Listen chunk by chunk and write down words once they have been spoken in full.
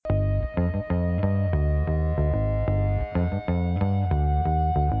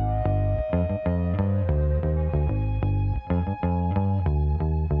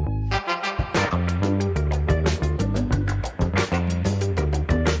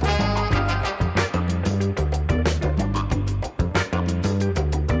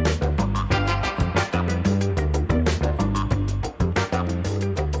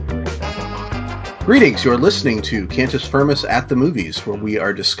Greetings, you're listening to Cantus Firmus at the Movies, where we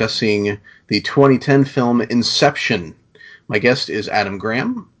are discussing the 2010 film Inception. My guest is Adam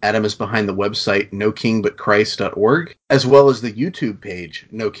Graham. Adam is behind the website nokingbutchrist.org, as well as the YouTube page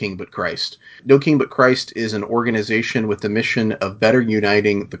No King But Christ. No King But Christ is an organization with the mission of better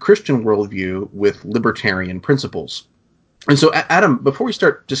uniting the Christian worldview with libertarian principles. And so, Adam, before we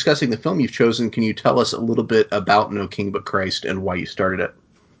start discussing the film you've chosen, can you tell us a little bit about No King But Christ and why you started it?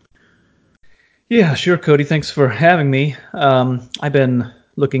 Yeah, sure, Cody. Thanks for having me. I've been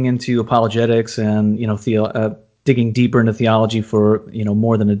looking into apologetics and digging deeper into theology for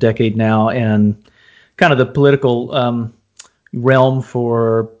more than a decade now, and kind of the political realm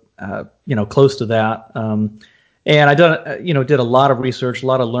for close to that. And I did a lot of research, a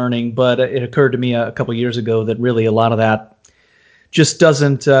lot of learning, but it occurred to me a couple years ago that really a lot of that just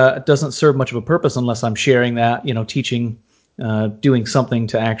doesn't serve much of a purpose unless I'm sharing that, teaching. Doing something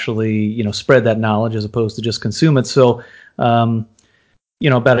to actually, spread that knowledge as opposed to just consume it. So, about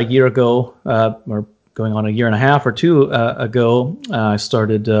a year ago, or going on a year and a half or two ago, I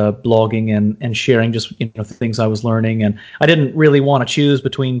started blogging and sharing just things I was learning. And I didn't really want to choose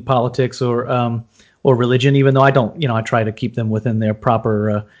between politics or religion, even though I don't. I try to keep them within their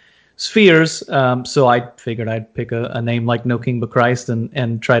proper spheres. So I figured I'd pick a name like No King But Christ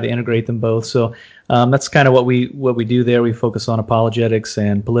and try to integrate them both. So that's kind of what we do there. We focus on apologetics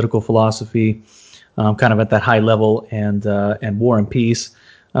and political philosophy, kind of at that high level, and war and peace.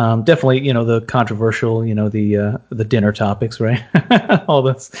 Definitely, the controversial, the dinner topics, right? All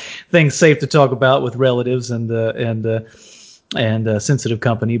those things safe to talk about with relatives and sensitive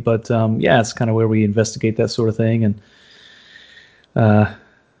company. But it's kind of where we investigate that sort of thing, and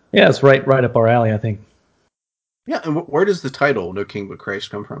it's right up our alley, I think. Yeah, and where does the title No King But Christ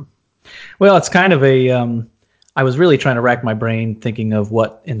come from? Well, it's kind of I was really trying to rack my brain thinking of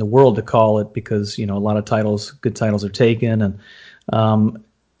what in the world to call it, because a lot of good titles are taken,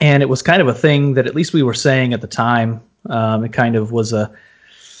 and it was kind of a thing that at least we were saying at the time. It kind of was a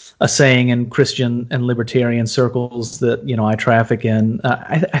saying in Christian and libertarian circles that I traffic in.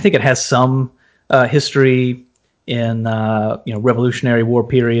 I think it has some history in Revolutionary War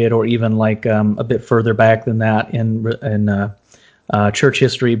period, or even like a bit further back than that in church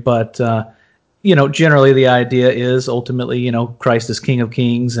history. But generally the idea is ultimately Christ is King of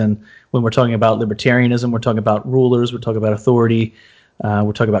Kings, and when we're talking about libertarianism, we're talking about rulers, we're talking about authority,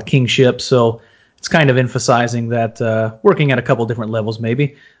 we're talking about kingship. So it's kind of emphasizing that, working at a couple different levels,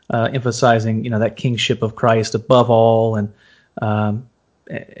 maybe emphasizing that kingship of Christ above all, and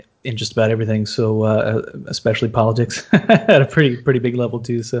in just about everything. So especially politics at a pretty big level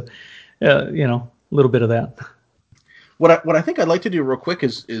too. So a little bit of that. What I think I'd like to do real quick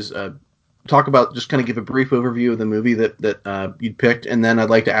is talk about, just kind of give a brief overview of the movie that you'd picked, and then I'd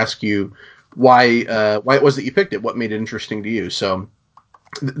like to ask you why it was that you picked it, what made it interesting to you. So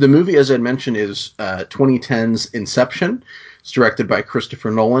the movie, as I mentioned, is 2010's Inception. It's directed by Christopher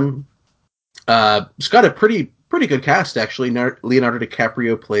Nolan. It's got a pretty good cast, actually. Leonardo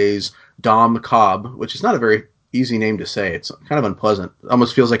DiCaprio plays Dom Cobb, which is not a very easy name to say. It's kind of unpleasant. It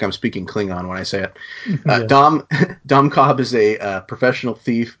almost feels like I'm speaking Klingon when I say it. Yeah. Dom Cobb is a professional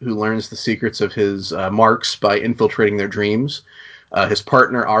thief who learns the secrets of his marks by infiltrating their dreams. His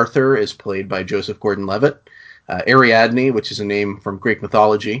partner, Arthur, is played by Joseph Gordon-Levitt. Ariadne, which is a name from Greek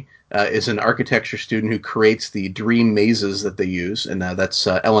mythology, is an architecture student who creates the dream mazes that they use, and that's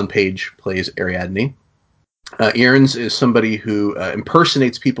Ellen Page plays Ariadne. Ierns is somebody who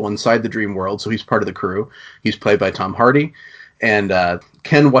impersonates people inside the dream world, so he's part of the crew. He's played by Tom Hardy. And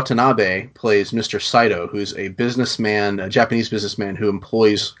Ken Watanabe plays Mr. Saito, who's a Japanese businessman who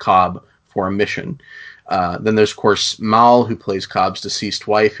employs Cobb for a mission. Then there's, of course, Mal, who plays Cobb's deceased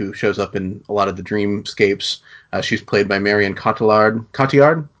wife, who shows up in a lot of the dreamscapes. She's played by Marion Cotillard.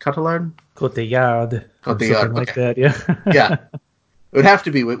 Cotillard? Cotillard. Something like that, yeah. Yeah. It would have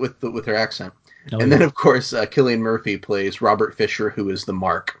to be with her accent. And then, of course, Cillian Murphy plays Robert Fisher, who is the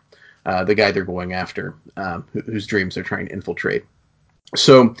Mark, the guy they're going after, whose dreams they're trying to infiltrate.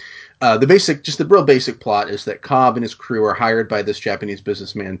 So the real basic plot is that Cobb and his crew are hired by this Japanese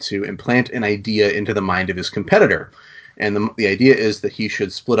businessman to implant an idea into the mind of his competitor. And the idea is that he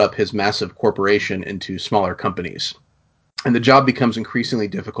should split up his massive corporation into smaller companies. And the job becomes increasingly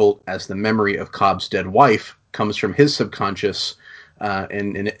difficult as the memory of Cobb's dead wife comes from his subconscious,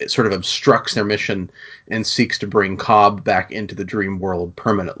 and it sort of obstructs their mission and seeks to bring Cobb back into the dream world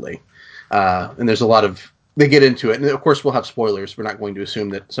permanently. And there's a lot of... They get into it, and of course we'll have spoilers. We're not going to assume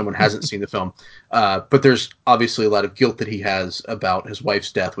that someone hasn't seen the film. But there's obviously a lot of guilt that he has about his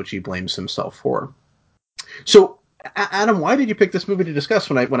wife's death, which he blames himself for. So Adam, why did you pick this movie to discuss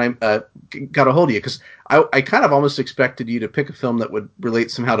when I got a hold of you? Because I kind of almost expected you to pick a film that would relate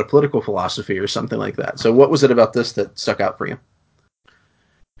somehow to political philosophy or something like that. So what was it about this that stuck out for you?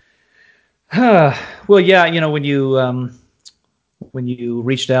 Well, yeah, when you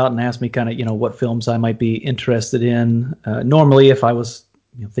reached out and asked me kind of what films I might be interested in. Normally, if I was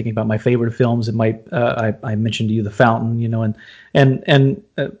thinking about my favorite films, it might I mentioned to you The Fountain, and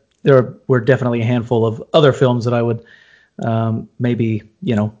there were definitely a handful of other films that I would maybe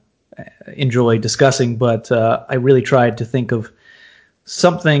enjoy discussing, but I really tried to think of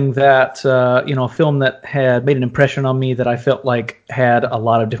something that a film that had made an impression on me that I felt like had a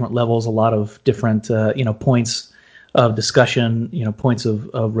lot of different levels, a lot of different points of discussion, points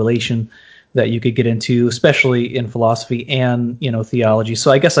of relation that you could get into, especially in philosophy and theology.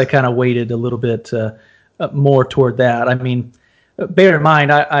 So I guess I kind of weighted a little bit more toward that. I mean, bear in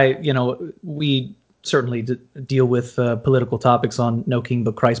mind, we certainly deal with political topics on No King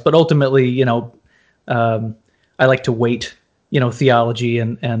But Christ, but ultimately, I like to weight theology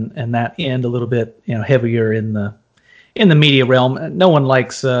and that end a little bit heavier in the media realm. No one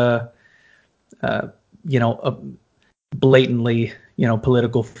likes blatantly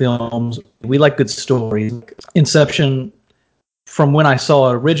political films. We like good stories. Inception, from when I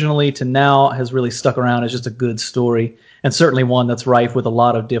saw it originally to now, has really stuck around as just a good story, and certainly one that's rife with a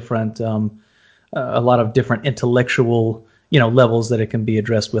lot of different intellectual levels that it can be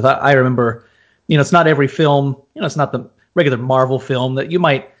addressed with. I remember, it's not every film, it's not the regular Marvel film that you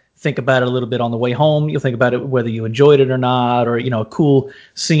might think about it a little bit on the way home. You'll think about it whether you enjoyed it or not, or a cool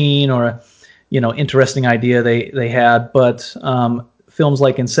scene or a interesting idea they had. But films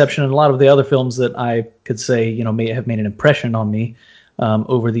like Inception and a lot of the other films that I could say may have made an impression on me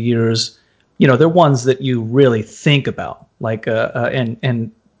over the years, they're ones that you really think about, like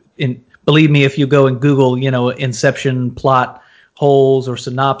and believe me, if you go and Google Inception plot holes or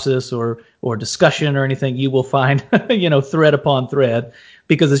synopsis or discussion or anything, you will find thread upon thread,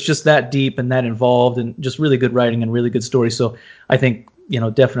 because it's just that deep and that involved and just really good writing and really good story. So I think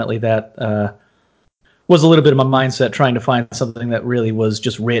definitely that was a little bit of my mindset, trying to find something that really was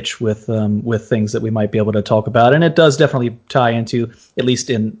just rich with things that we might be able to talk about. And it does definitely tie into, at least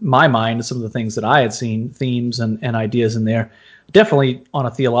in my mind, some of the things that I had seen, themes and ideas in there, definitely on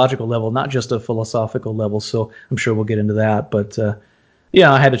a theological level, not just a philosophical level. So I'm sure we'll get into that. But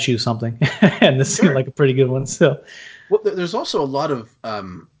yeah, I had to choose something, and this seemed like a pretty good one. So, well, there's also a lot of.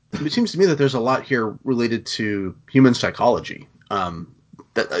 It seems to me that there's a lot here related to human psychology.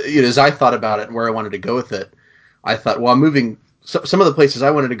 That as I thought about it and where I wanted to go with it, I thought, well, I'm moving. Some of the places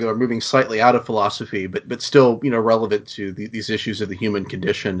I wanted to go are moving slightly out of philosophy, but still, relevant to these issues of the human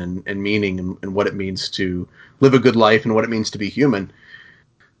condition and meaning and what it means to live a good life and what it means to be human.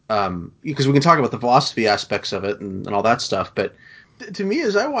 Because we can talk about the philosophy aspects of it and all that stuff, but to me,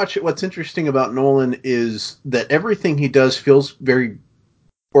 as I watch it, what's interesting about Nolan is that everything he does feels very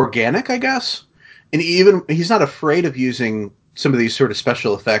organic, I guess. And he's not afraid of using some of these sort of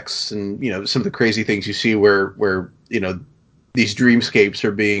special effects and some of the crazy things you see where these dreamscapes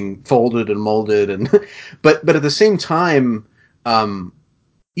are being folded and molded and but at the same time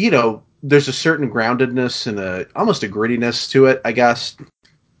there's a certain groundedness and almost a grittiness to it, I guess.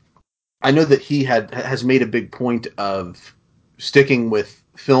 I know that he has made a big point of sticking with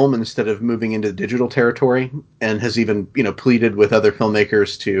film instead of moving into digital territory, and has even pleaded with other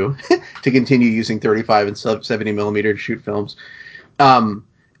filmmakers to to continue using 35 and 70 millimeter to shoot films. And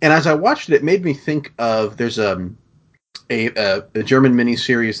as I watched it, it made me think of there's a German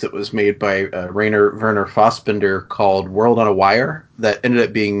miniseries that was made by Rainer Werner Fassbinder called World on a Wire that ended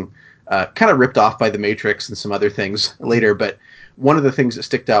up being kind of ripped off by The Matrix and some other things later. But one of the things that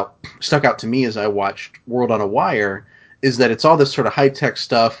stuck out to me as I watched World on a Wire is that it's all this sort of high tech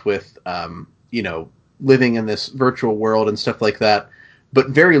stuff with living in this virtual world and stuff like that, but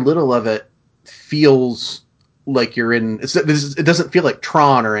very little of it feels like you're in. It doesn't feel like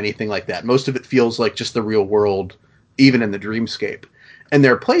Tron or anything like that. Most of it feels like just the real world, even in the dreamscape. And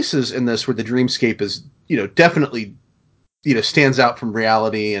there are places in this where the dreamscape is definitely stands out from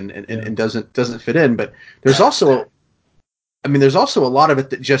reality and doesn't fit in. But there's also a lot of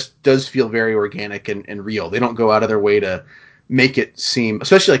it that just does feel very organic and real. They don't go out of their way to make it seem,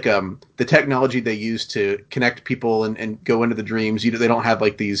 especially like the technology they use to connect people and go into the dreams. They don't have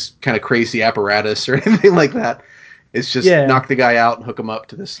like these kind of crazy apparatus or anything like that. It's just knock the guy out and hook him up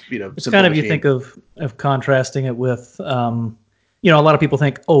to this, It's kind of machine. You think of contrasting it with, a lot of people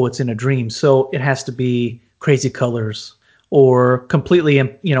think, oh, it's in a dream, so it has to be crazy colors or completely,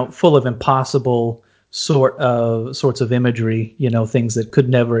 full of impossible sorts of imagery, things that could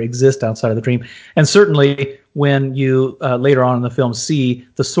never exist outside of the dream. And certainly when you later on in the film see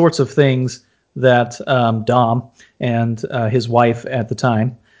the sorts of things that Dom and his wife at the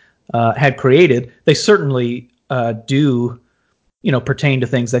time had created, they certainly do pertain to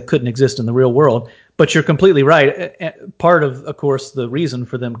things that couldn't exist in the real world. But you're completely right. Part of course, the reason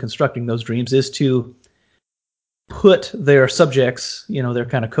for them constructing those dreams is to put their subjects, their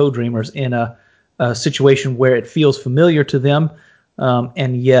kind of co-dreamers, in a situation where it feels familiar to them,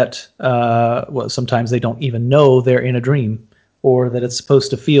 and yet, sometimes they don't even know they're in a dream, or that it's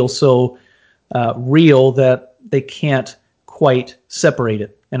supposed to feel so real that they can't quite separate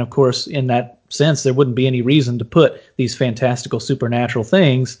it. And of course, in that sense, there wouldn't be any reason to put these fantastical supernatural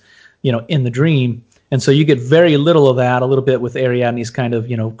things, in the dream. And so you get very little of that, a little bit with Ariadne's kind of,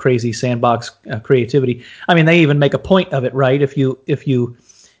 crazy sandbox creativity. I mean, they even make a point of it, right? If you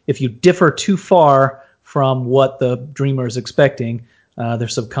differ too far from what the dreamer is expecting, their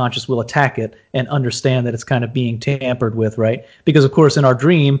subconscious will attack it and understand that it's kind of being tampered with, right? Because of course, in our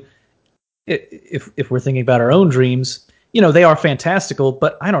dream, if we're thinking about our own dreams, they are fantastical,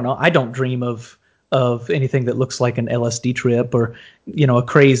 but I don't know. I don't dream of anything that looks like an LSD trip or, a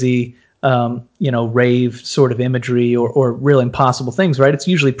crazy, rave sort of imagery or real impossible things, right? It's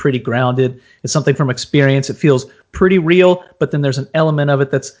usually pretty grounded. It's something from experience. It feels pretty real, but then there's an element of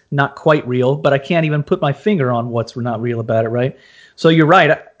it that's not quite real, but I can't even put my finger on what's not real about it, right? So you're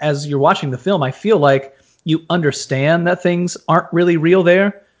right. As you're watching the film, I feel like you understand that things aren't really real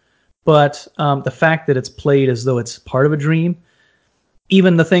there, but the fact that it's played as though it's part of a dream,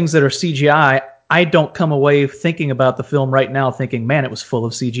 even the things that are CGI, I don't come away thinking about the film right now thinking, man, it was full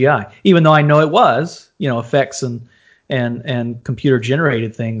of CGI, even though I know it was, effects and computer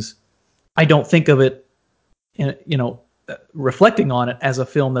generated things. I don't think of it, reflecting on it as a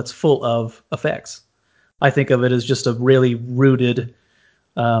film that's full of effects. I think of it as just a really rooted,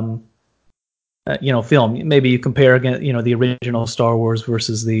 film. Maybe you compare again, the original Star Wars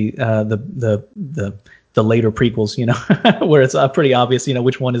versus the later prequels, where it's pretty obvious,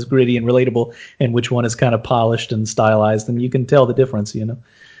 which one is gritty and relatable and which one is kind of polished and stylized, and you can tell the difference,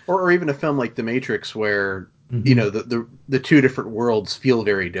 Or even a film like The Matrix, where Mm-hmm. the two different worlds feel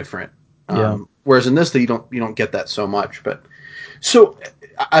very different. Yeah. Whereas in this, you don't get that so much. But so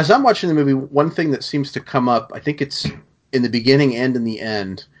as I'm watching the movie, one thing that seems to come up, I think it's in the beginning and in the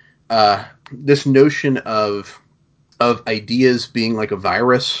end, this notion of ideas being like a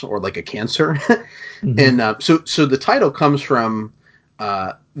virus or like a cancer. Mm-hmm. And so the title comes from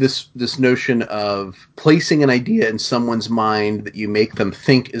this notion of placing an idea in someone's mind that you make them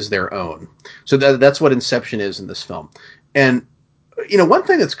think is their own. So that's what Inception is in this film. And one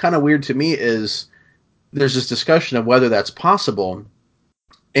thing that's kind of weird to me is there's this discussion of whether that's possible,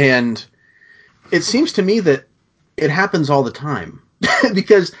 and it seems to me that it happens all the time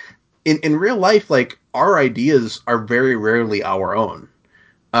because in real life, like, our ideas are very rarely our own.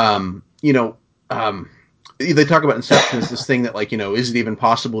 Um, you know, they talk about Inception as this thing that, like, is it even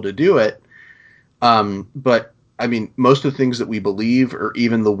possible to do it? But I mean, most of the things that we believe, or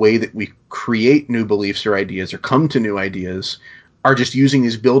even the way that we create new beliefs or ideas or come to new ideas, are just using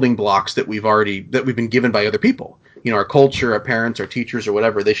these building blocks that we've been given by other people. Our culture, our parents, our teachers, or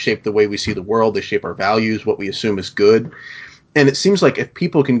whatever, they shape the way we see the world. They shape our values, what we assume is good. And it seems like if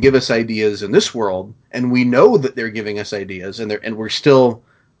people can give us ideas in this world, and we know that they're giving us ideas, and we're still,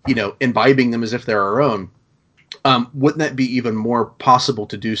 imbibing them as if they're our own, wouldn't that be even more possible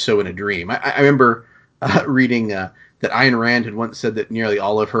to do so in a dream? I remember reading that Ayn Rand had once said that nearly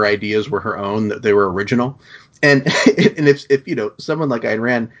all of her ideas were her own, that they were original. And and if someone like Ayn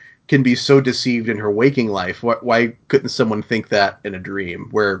Rand can be so deceived in her waking life, why couldn't someone think that in a dream,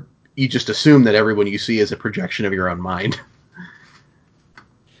 where you just assume that everyone you see is a projection of your own mind?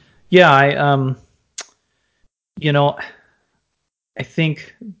 Yeah, I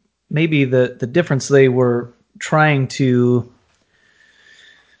think maybe the difference they were trying to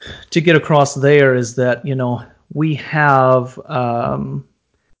get across there is that, we have a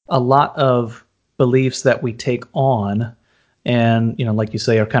lot of beliefs that we take on, and, like you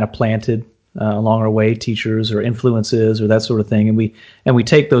say, are kind of planted along our way, teachers or influences or that sort of thing, and we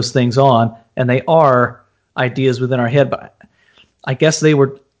take those things on, and they are ideas within our head. But I guess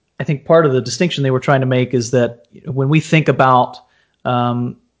I think part of the distinction they were trying to make is that when we think about,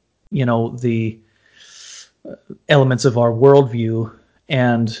 the elements of our worldview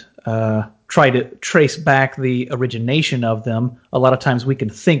and try to trace back the origination of them, a lot of times we can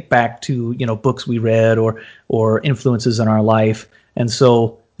think back to, books we read or influences in our life. And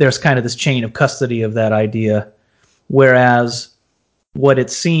so there's kind of this chain of custody of that idea. Whereas what it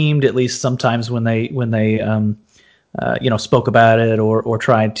seemed, at least sometimes when they spoke about it or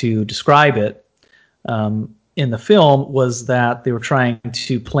tried to describe it in the film, was that they were trying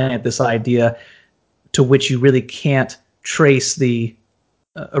to plant this idea to which you really can't trace the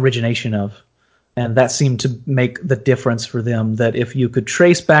origination of. And that seemed to make the difference for them, that if you could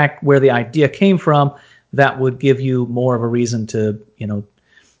trace back where the idea came from, that would give you more of a reason to,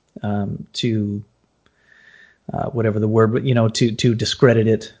 whatever the word, to discredit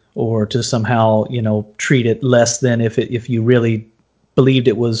it, or to somehow, treat it less than if you really believed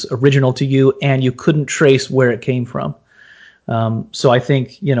it was original to you and you couldn't trace where it came from. So I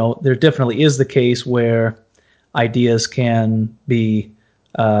think, there definitely is the case where ideas can be,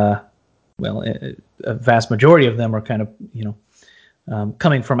 a vast majority of them are kind of,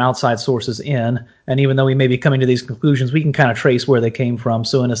 coming from outside sources in. And even though we may be coming to these conclusions, we can kind of trace where they came from.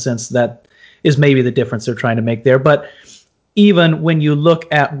 So in a sense, that is maybe the difference they're trying to make there. But even when you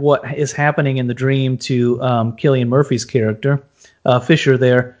look at what is happening in the dream to Cillian Murphy's character, Fisher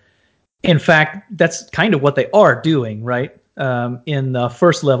there, in fact, that's kind of what they are doing, right? In the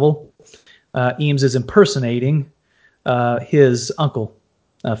first level, Eames is impersonating his uncle,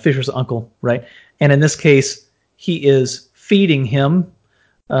 Fisher's uncle, right? And in this case, he is feeding him,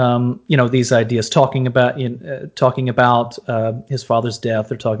 these ideas, talking about his father's death.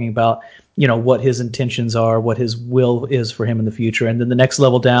 They're talking about, what his intentions are, what his will is for him in the future. And then the next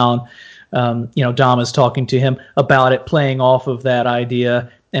level down, Dom is talking to him about it, playing off of that idea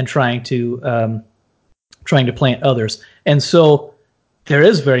and trying to plant others. And so there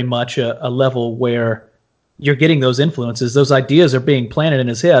is very much a level where you're getting those influences. Those ideas are being planted in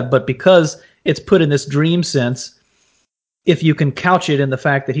his head, but because it's put in this dream sense, if you can couch it in the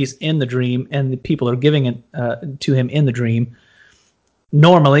fact that he's in the dream and the people are giving it to him in the dream,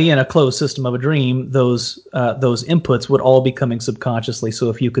 normally in a closed system of a dream, those inputs would all be coming subconsciously. So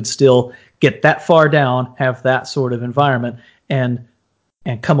if you could still get that far down, have that sort of environment, and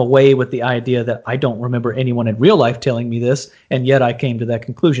come away with the idea that I don't remember anyone in real life telling me this, and yet I came to that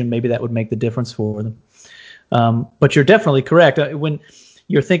conclusion, maybe that would make the difference for them. But you're definitely correct. When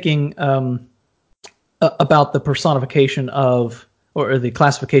you're thinking about the personification of, or the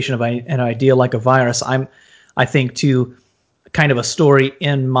classification of an idea like a virus, I think to kind of a story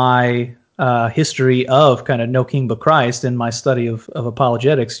in my history of kind of No King But Christ, in my study of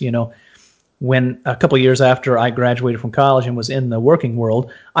apologetics. When a couple of years after I graduated from college and was in the working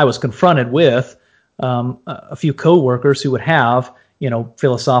world, I was confronted with a few coworkers who would have,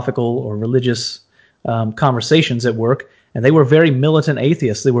 philosophical or religious conversations at work, and they were very militant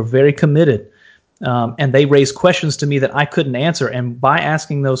atheists. They were very committed. And they raised questions to me that I couldn't answer. And by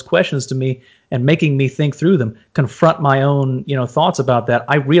asking those questions to me and making me think through them, confront my own, thoughts about that,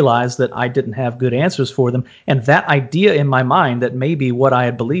 I realized that I didn't have good answers for them. And that idea in my mind that maybe what I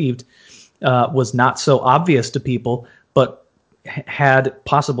had believed was not so obvious to people, but had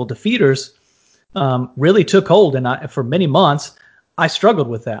possible defeaters, really took hold. And for many months, I struggled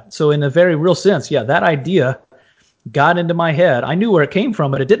with that. So in a very real sense, that idea got into my head. I knew where it came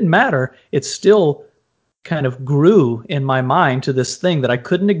from, but it didn't matter. It still kind of grew in my mind to this thing that I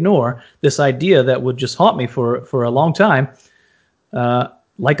couldn't ignore, this idea that would just haunt me for a long time,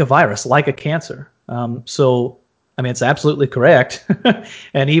 like a virus, like a cancer. So, it's absolutely correct.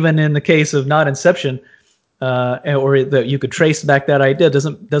 And even in the case of not Inception, or that you could trace back that idea,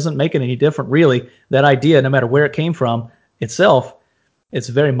 doesn't make it any different, really. That idea, no matter where it came from itself, it's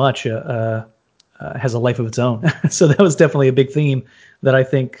very much has a life of its own. So that was definitely a big theme that I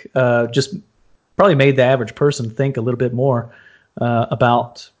think just probably made the average person think a little bit more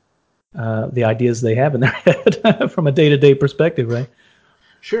about the ideas they have in their head from a day-to-day perspective, right?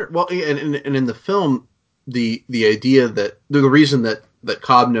 Sure. Well, and in the film, the idea that the reason that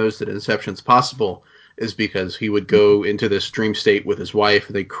Cobb knows that Inception's possible is because he would go into this dream state with his wife.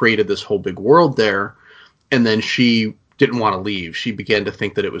 They created this whole big world there, and then she didn't want to leave. She began to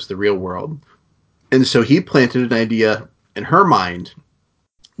think that it was the real world. And so he planted an idea in her mind,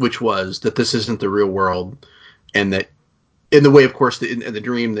 which was that this isn't the real world, and that in the way, of course, in the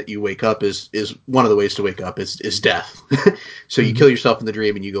dream that you wake up is one of the ways to wake up is death. So you kill yourself in the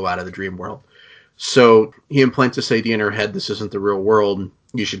dream and you go out of the dream world. So he implants this idea in her head: this isn't the real world.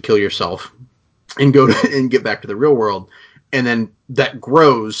 You should kill yourself and and get back to the real world. And then that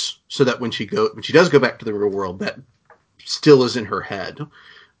grows so that when she does go back to the real world, that still is in her head.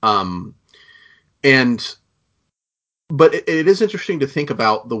 But it is interesting to think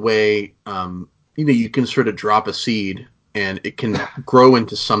about the way, you can sort of drop a seed and it can grow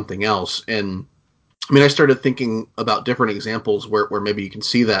into something else. And I started thinking about different examples where maybe you can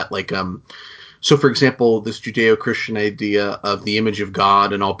see that, like, So, for example, this Judeo-Christian idea of the image of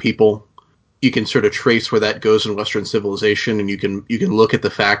God in all people, you can sort of trace where that goes in Western civilization, and you can look at the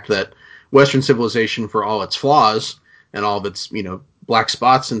fact that Western civilization, for all its flaws and all of its black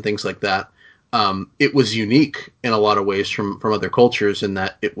spots and things like that, it was unique in a lot of ways from other cultures, in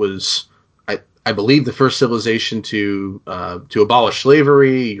that it was, I believe, the first civilization to abolish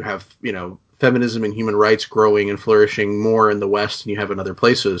slavery. You have feminism and human rights growing and flourishing more in the West than you have in other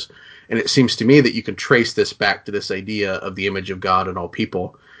places. And it seems to me that you can trace this back to this idea of the image of God in all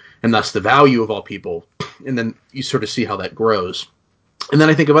people, and thus the value of all people. And then you sort of see how that grows. And then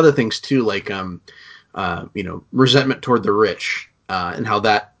I think of other things too, like resentment toward the rich, and how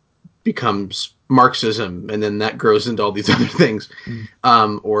that becomes Marxism, and then that grows into all these other things,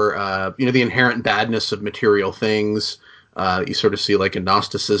 or the inherent badness of material things. You sort of see like in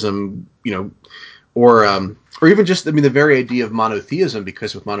Gnosticism, or even just, the very idea of monotheism,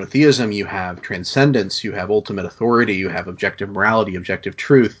 because with monotheism you have transcendence, you have ultimate authority, you have objective morality, objective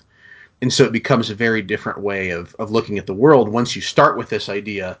truth. And so it becomes a very different way of looking at the world. Once you start with this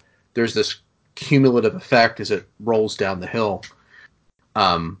idea, there's this cumulative effect as it rolls down the hill.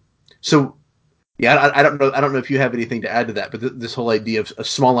 So yeah, I don't know if you have anything to add to that, but this whole idea of a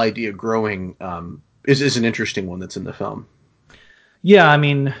small idea growing is an interesting one that's in the film. Yeah, I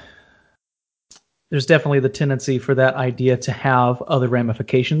mean, there's definitely the tendency for that idea to have other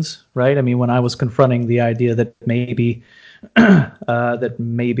ramifications, right? I mean, when I was confronting the idea that maybe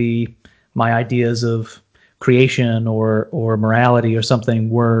my ideas of creation or morality or something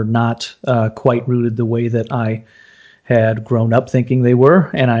were not quite rooted the way that I had grown up thinking they were,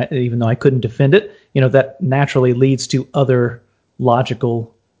 and even though I couldn't defend it, that naturally leads to other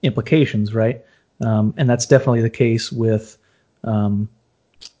logical implications, right? And that's definitely the case with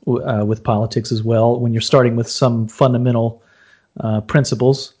politics as well. When you're starting with some fundamental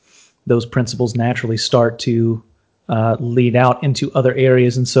principles, those principles naturally start to lead out into other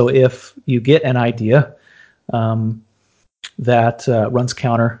areas. And so if you get an idea that runs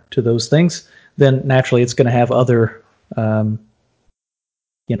counter to those things, then naturally it's going to have other,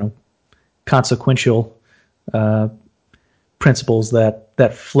 consequential principles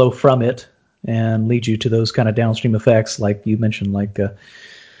that flow from it and lead you to those kind of downstream effects, like you mentioned, like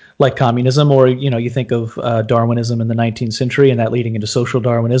communism, or you think of Darwinism in the 19th century, and that leading into social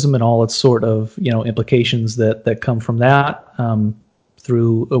Darwinism and all its sort of implications that come from that,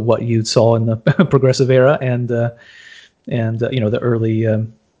 through what you saw in the progressive era and the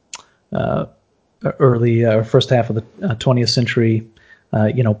early first half of the 20th century,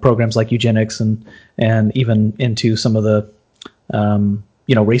 programs like eugenics and even into some of the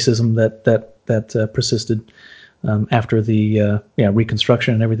racism that persisted after the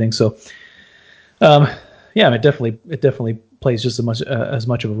Reconstruction and everything. So, it definitely plays just as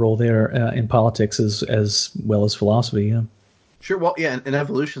much of a role there in politics as well as philosophy. Yeah. Sure. Well, yeah, and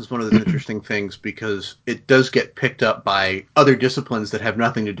evolution is one of those interesting things, because it does get picked up by other disciplines that have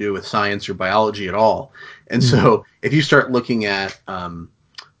nothing to do with science or biology at all. And so if you start looking at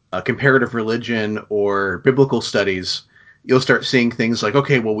comparative religion or biblical studies, you'll start seeing things like,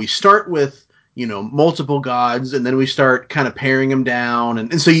 okay, well, we start with multiple gods, and then we start kind of paring them down,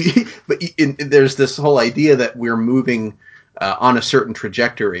 and so there's this whole idea that we're moving on a certain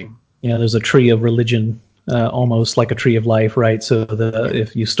trajectory. Yeah, there's a tree of religion, almost like a tree of life, right? So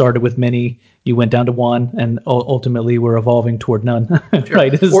if you started with many, you went down to one, and ultimately we're evolving toward none, sure.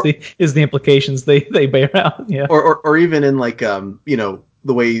 Right? Is the implications they bear out? Yeah. Or even in the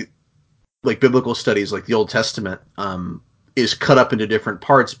way like biblical studies, like the Old Testament, is cut up into different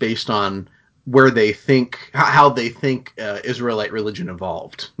parts based on where they think, how they think Israelite religion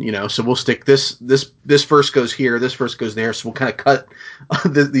evolved. So we'll stick this verse goes here, this verse goes there. So we'll kind of cut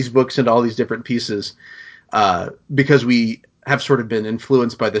these books into all these different pieces, because we have sort of been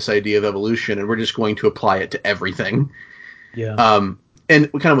influenced by this idea of evolution, and we're just going to apply it to everything. Yeah.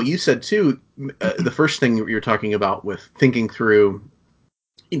 And kind of what you said too, the first thing you were talking about with thinking through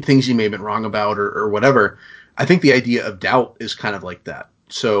things you may have been wrong about or whatever, I think the idea of doubt is kind of like that.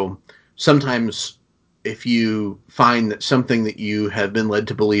 So sometimes if you find that something that you have been led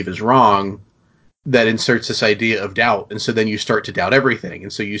to believe is wrong, that inserts this idea of doubt. And so then you start to doubt everything.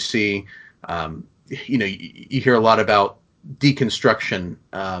 And so you see, you hear a lot about deconstruction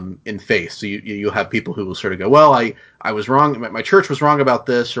in faith. So you'll have people who will sort of go, well, I was wrong. My church was wrong about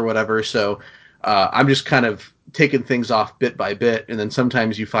this or whatever. So I'm just kind of taking things off bit by bit. And then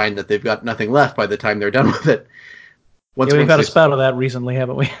sometimes you find that they've got nothing left by the time they're done with it. We've had a spout of that recently,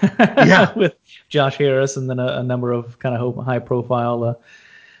 haven't we? Yeah. With Josh Harris and then a number of kind of high profile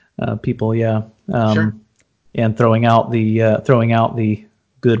people. Yeah. Sure. And throwing out the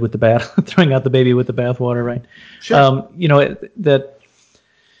good with the bath, throwing out the baby with the bathwater, right? Sure.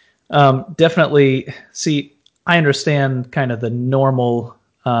 Definitely. See, I understand kind of the normal,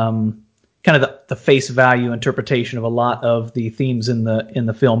 kind of the face value interpretation of a lot of the themes in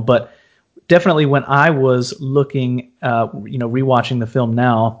the film, but definitely when I was looking, rewatching the film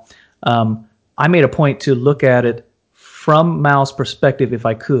now, I made a point to look at it from Mal's perspective, if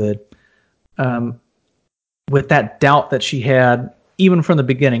I could, with that doubt that she had even from the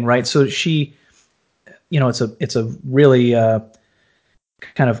beginning, right? So she, it's a really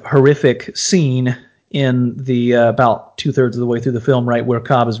kind of horrific scene in the about 2/3 of the way through the film, right, where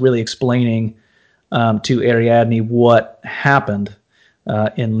Cobb is really explaining to Ariadne what happened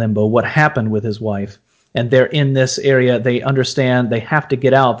in Limbo, what happened with his wife. And they're in this area. They understand they have to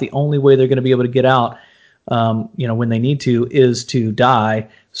get out. The only way they're going to be able to get out, when they need to, is to die.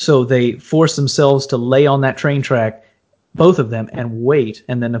 So they force themselves to lay on that train track, both of them, and wait.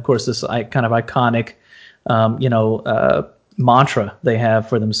 And then, of course, this kind of iconic, mantra they have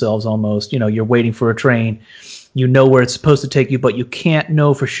for themselves almost. You're waiting for a train. You know where it's supposed to take you, but you can't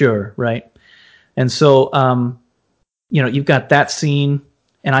know for sure, right? And so, you've got that scene,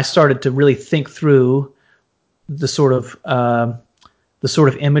 and I started to really think through the sort of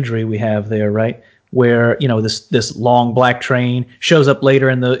imagery we have there, right? Where this long black train shows up later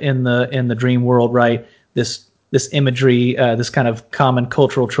in the dream world, right? This imagery, this kind of common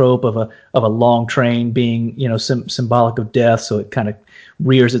cultural trope of a long train being symbolic of death, so it kind of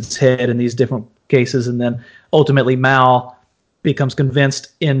rears its head in these different cases, and then ultimately Mal becomes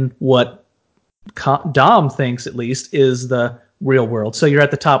convinced in what Dom thinks, at least, is the real world. So you're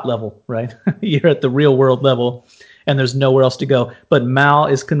at the top level, right? You're at the real world level, and there's nowhere else to go. But Mal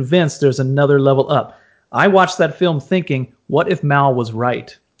is convinced there's another level up. I watched that film thinking, what if Mal was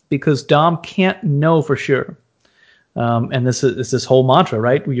right? Because Dom can't know for sure. And this is this whole mantra,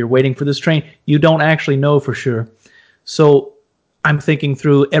 right? You're waiting for this train. You don't actually know for sure. So I'm thinking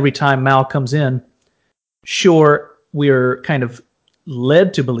through every time Mal comes in, sure, we're kind of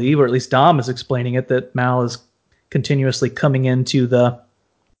led to believe, or at least Dom is explaining it, that Mal is continuously coming into the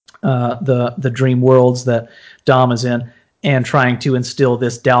dream worlds that Dom is in, and trying to instill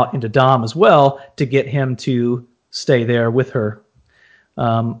this doubt into Dom as well to get him to stay there with her,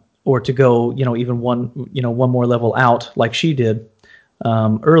 or to go, even one more level out like she did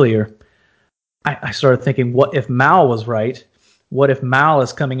earlier. I started thinking, what if Mal was right? What if Mal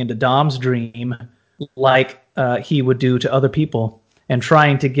is coming into Dom's dream like he would do to other people, and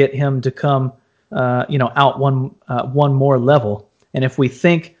trying to get him to come, out one more level? And if we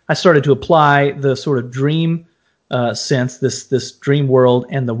think, I started to apply the sort of dream sense, this dream world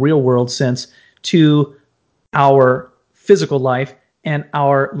and the real world sense, to our physical life and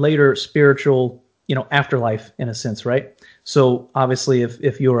our later spiritual, afterlife, in a sense, right? So obviously,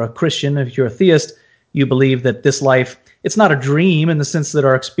 if you're a Christian, if you're a theist, you believe that this life, it's not a dream in the sense that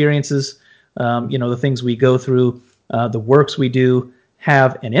our experiences, the things we go through, the works we do,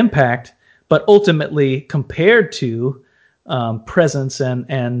 have an impact, but ultimately, compared to presence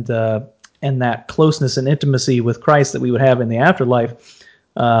and that closeness and intimacy with Christ that we would have in the afterlife,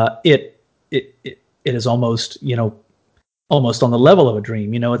 it is almost almost on the level of a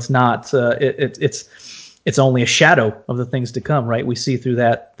dream. It's not. It's only a shadow of the things to come, right? We see through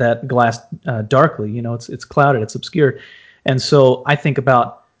that glass darkly. It's clouded, it's obscured, and so I think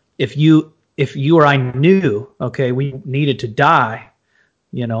about if you or I knew, okay, we needed to die,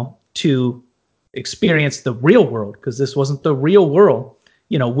 to experience the real world, because this wasn't the real world.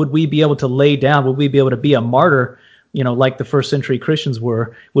 Would we be able to lay down? Would we be able to be a martyr? Like the first century Christians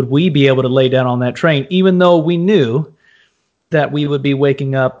were. Would we be able to lay down on that train, even though we knew that we would be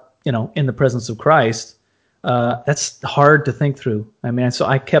waking up, in the presence of Christ? That's hard to think through. I mean, so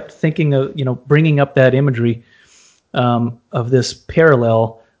I kept thinking of, bringing up that imagery of this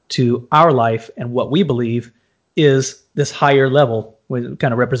parallel to our life and what we believe is this higher level,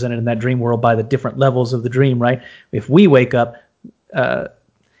 kind of represented in that dream world by the different levels of the dream, right? If we wake up,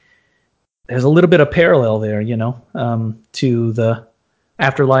 there's a little bit of parallel there, to the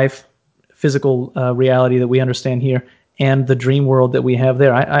afterlife, physical reality that we understand here, and the dream world that we have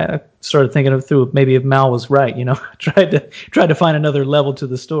there. I started thinking of through, maybe if Mal was right, tried to find another level to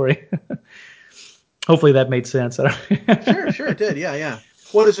the story. Hopefully that made sense. Sure it did. Yeah.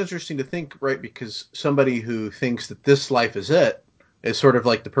 Well, it's interesting to think, right? Because somebody who thinks that this life is it is sort of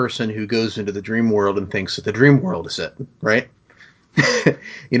like the person who goes into the dream world and thinks that the dream world is it, right?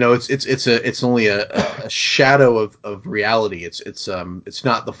 It's only a shadow of reality. It's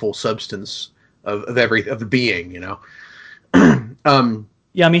not the full substance of the being.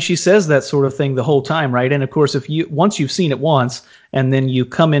 Yeah, I mean, she says that sort of thing the whole time, right? And of course, if you once you've seen it once, and then you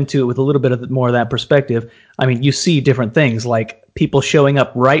come into it with a little bit of more of that perspective, I mean, you see different things like people showing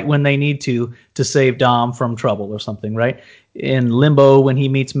up right when they need to save Dom from trouble or something, right? In Limbo, when he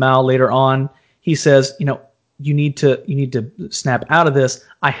meets Mal later on, he says, you need to snap out of this.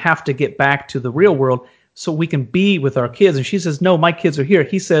 I have to get back to the real world so we can be with our kids. And she says, no, my kids are here.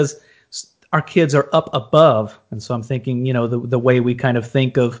 He says, our kids are up above. And so I'm thinking, the way we kind of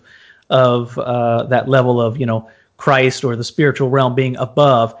think of that level of, Christ or the spiritual realm being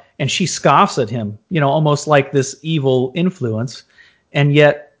above. And she scoffs at him, almost like this evil influence. And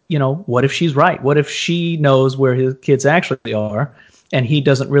yet, what if she's right? What if she knows where his kids actually are and he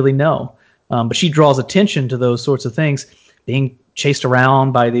doesn't really know? But she draws attention to those sorts of things, being chased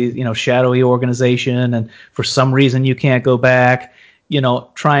around by the shadowy organization, and for some reason you can't go back,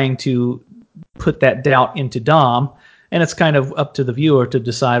 trying to put that doubt into Dom. And it's kind of up to the viewer to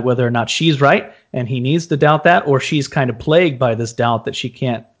decide whether or not she's right and he needs to doubt that, or she's kind of plagued by this doubt that she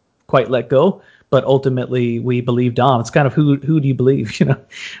can't quite let go. But ultimately, we believe Dom. It's kind of who do you believe,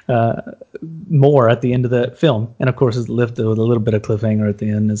 more at the end of the film. And of course, it's lifted with a little bit of cliffhanger at the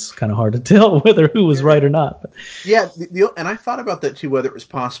end. It's kind of hard to tell whether who was right or not. But. Yeah, and I thought about that too, whether it was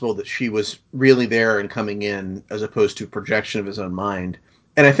possible that she was really there and coming in as opposed to a projection of his own mind.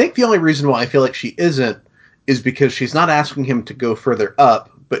 And I think the only reason why I feel like she isn't is because she's not asking him to go further up,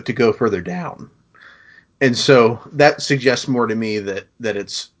 but to go further down. And so that suggests more to me that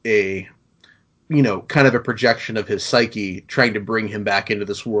it's a, kind of a projection of his psyche trying to bring him back into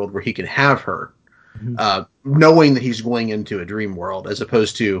this world where he can have her, knowing that he's going into a dream world, as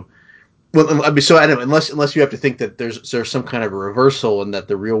opposed to, well, I mean, so I don't know, unless you have to think that there's some kind of a reversal and that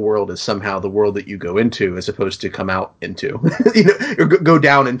the real world is somehow the world that you go into as opposed to come out into, or go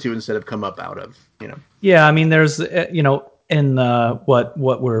down into instead of come up out of, Yeah, I mean, there's, in what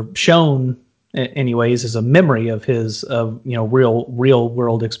we're shown, anyways, is a memory of his real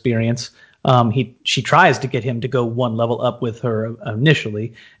world experience. She tries to get him to go one level up with her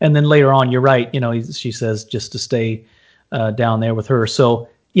initially, and then later on, you're right. She says just to stay down there with her. So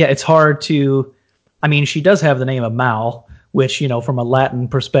yeah, it's hard to. I mean, she does have the name of Mal, which from a Latin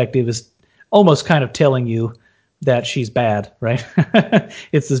perspective is almost kind of telling you that she's bad, right?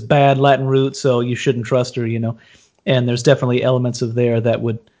 It's this bad Latin root, so you shouldn't trust her, And there's definitely elements of there that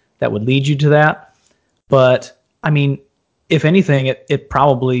would lead you to that. But I mean, if anything, it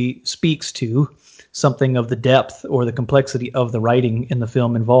probably speaks to something of the depth or the complexity of the writing in the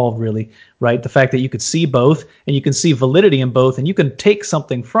film involved, really, right? The fact that you could see both and you can see validity in both, and you can take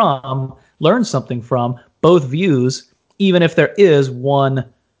something from, learn something from both views, even if there is one,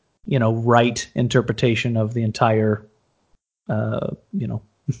 right interpretation of the entire, the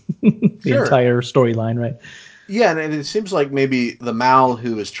Sure. entire storyline, right? Yeah, and it seems like maybe the Mal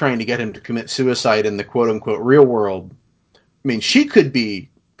who is trying to get him to commit suicide in the quote-unquote real world, I mean, she could be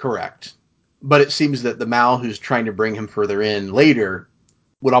correct, but it seems that the Mal who's trying to bring him further in later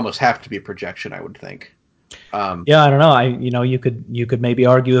would almost have to be a projection, I would think. Yeah, I don't know. You could maybe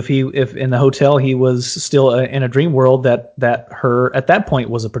argue if in the hotel he was still in a dream world that her at that point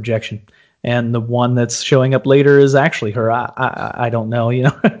was a projection, and the one that's showing up later is actually her. I don't know.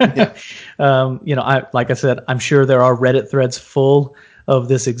 Yeah. Like I said, I'm sure there are Reddit threads full of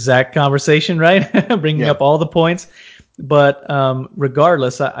this exact conversation, right? Bringing up all the points. But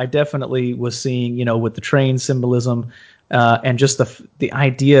regardless, I definitely was seeing, with the train symbolism and just the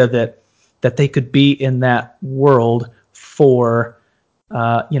idea that they could be in that world for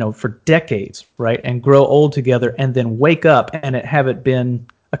decades, right, and grow old together, and then wake up and have it been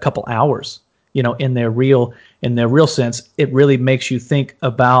a couple hours, in their real sense. It really makes you think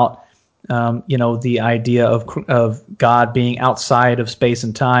about the idea of God being outside of space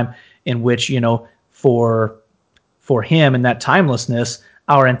and time, in which for him in that timelessness,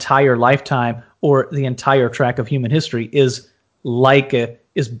 our entire lifetime or the entire track of human history is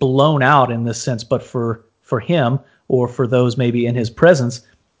blown out in this sense. But for him, or for those maybe in his presence,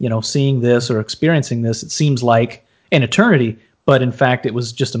 seeing this or experiencing this, it seems like an eternity, but in fact it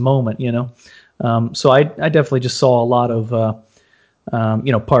was just a moment. So I definitely just saw a lot of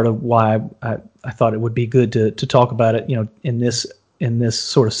part of why I thought it would be good to talk about it, in this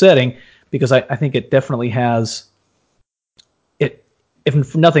sort of setting, because I think it definitely has it. If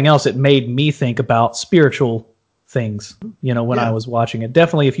for nothing else, it made me think about spiritual things, when I was watching it.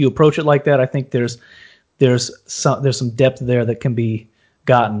 Definitely, if you approach it like that, I think there's some depth there that can be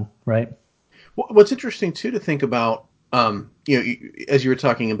gotten, right? What's interesting too to think about, as you were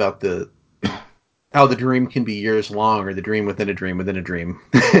talking about how the dream can be years long, or the dream within a dream within a dream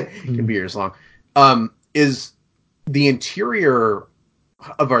can be years long, is the interior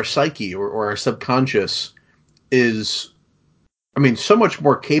of our psyche or our subconscious is, I mean, so much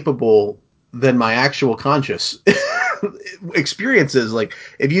more capable than my actual conscious experiences. Like,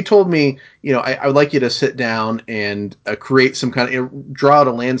 if you told me, I would like you to sit down and create some kind of, draw out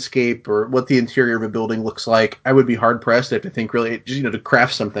a landscape or what the interior of a building looks like, I would be hard pressed. I have to think really, just, to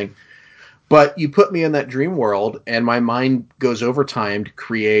craft something. But you put me in that dream world, and my mind goes overtime to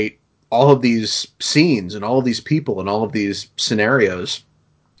create all of these scenes and all of these people and all of these scenarios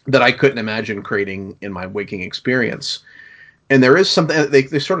that I couldn't imagine creating in my waking experience. And there is something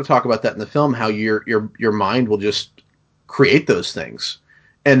they sort of talk about that in the film, how your mind will just create those things.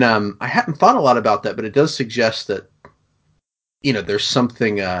 And I hadn't thought a lot about that, but it does suggest that there's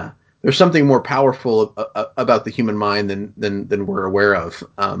something more powerful about the human mind than we're aware of.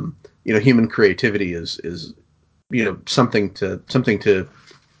 Human creativity is something to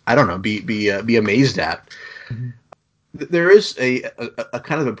I don't know, be amazed at. Mm-hmm. There is a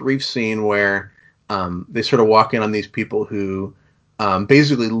kind of a brief scene where they sort of walk in on these people who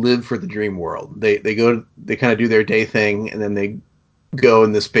basically live for the dream world. They kind of do their day thing, and then they go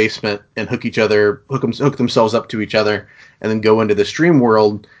in this basement and hook themselves up to each other, and then go into this dream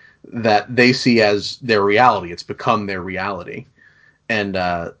world that they see as their reality. It's become their reality. And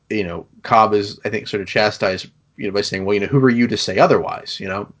Cobb is, I think, sort of chastised, by saying, well, who are you to say otherwise,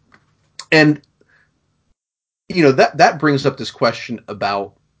 And that brings up this question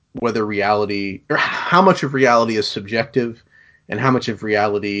about whether reality, or how much of reality is subjective and how much of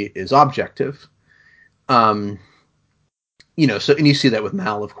reality is objective. So, and you see that with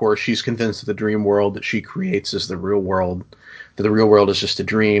Mal, of course. She's convinced that the dream world that she creates is the real world, that the real world is just a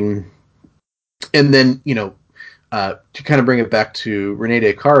dream. And then, to kind of bring it back to Rene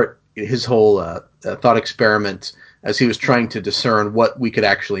Descartes, his whole thought experiment, as he was trying to discern what we could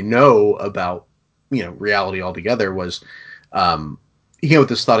actually know about, reality altogether, was he came with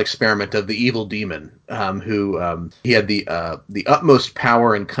this thought experiment of the evil demon, who he had the utmost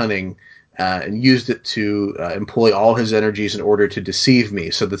power and cunning, and used it to employ all his energies in order to deceive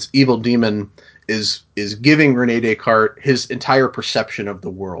me. So this evil demon is giving Rene Descartes his entire perception of the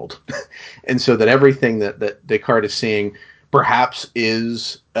world, and so that everything that Descartes is seeing perhaps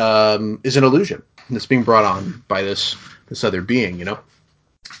is an illusion that's being brought on by this other being,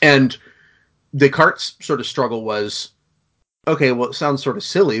 And Descartes' sort of struggle was, okay, well, it sounds sort of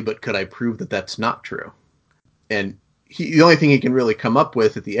silly, but could I prove that that's not true? And the only thing he can really come up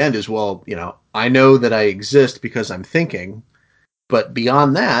with at the end is, well, I know that I exist because I'm thinking, but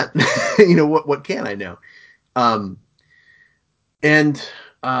beyond that, what can I know?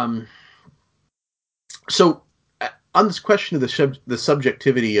 So on this question of the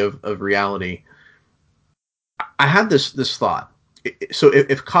subjectivity of reality, I had this thought. So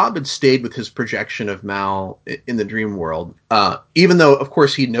if Cobb had stayed with his projection of Mal in the dream world, even though, of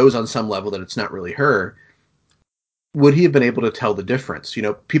course, he knows on some level that it's not really her, would he have been able to tell the difference?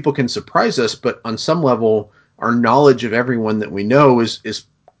 People can surprise us, but on some level, our knowledge of everyone that we know is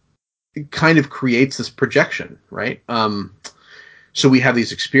kind of creates this projection, right? So we have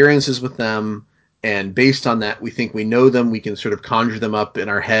these experiences with them, and based on that, we think we know them. We can sort of conjure them up in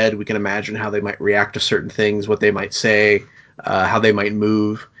our head. We can imagine how they might react to certain things, what they might say, how they might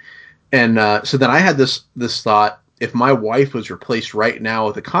move. And so then I had this thought: if my wife was replaced right now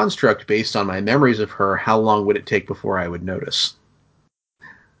with a construct based on my memories of her, how long would it take before I would notice?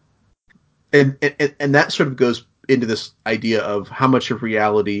 And that sort of goes into this idea of how much of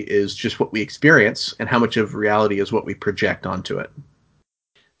reality is just what we experience, and how much of reality is what we project onto it.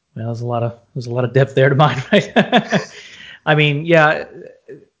 Well, there's a lot of depth there to mine, right? I mean, yeah,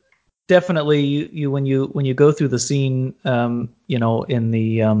 definitely. You when you go through the scene, in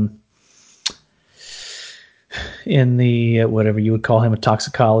the whatever you would call him, a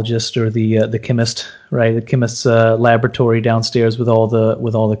toxicologist or the chemist, right? The chemist's laboratory downstairs with all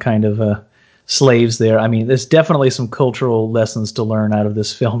the kind of slaves there. I mean, there's definitely some cultural lessons to learn out of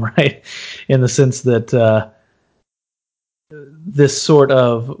this film, right? In the sense that this sort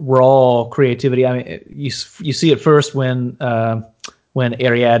of raw creativity. I mean, you see it first when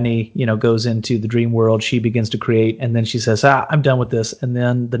Ariadne, goes into the dream world. She begins to create, and then she says, I'm done with this. And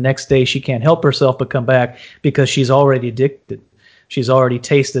then the next day she can't help herself but come back because she's already addicted. She's already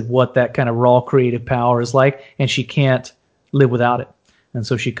tasted what that kind of raw creative power is like, and she can't live without it. And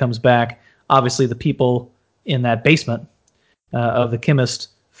so she comes back. Obviously, the people in that basement of the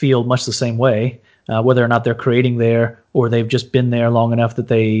chemist feel much the same way, whether or not they're creating there or they've just been there long enough that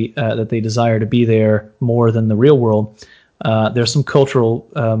they desire to be there more than the real world. There's some cultural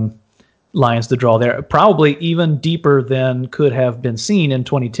lines to draw there, probably even deeper than could have been seen in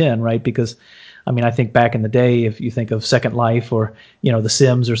 2010, right? Because I mean, I think back in the day, if you think of Second Life or, The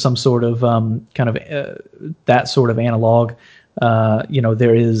Sims or some sort of that sort of analog,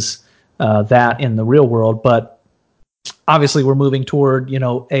 there is that in the real world. But obviously we're moving toward,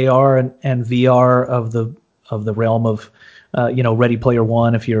 AR and VR of the realm of, Ready Player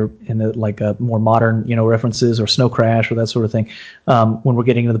One, if you're in the more modern, references, or Snow Crash or that sort of thing. When we're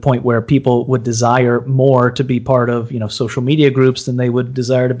getting to the point where people would desire more to be part of, social media groups than they would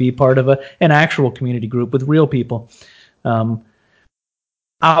desire to be part of an actual community group with real people.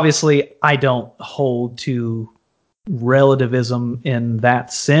 Obviously, I don't hold to relativism in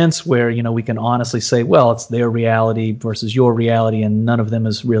that sense where, we can honestly say, well, it's their reality versus your reality, and none of them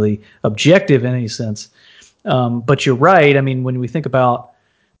is really objective in any sense. But you're right. I mean, when we think about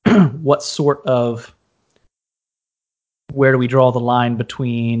what sort of, where do we draw the line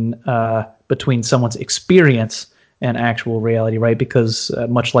between someone's experience and actual reality, right? Because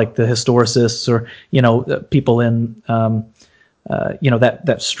much like the historicists or, people in,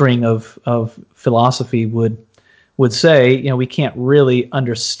 that string of philosophy would say, we can't really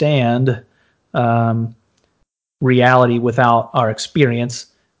understand reality without our experience,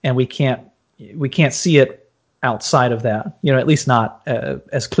 and we can't see it outside of that, at least not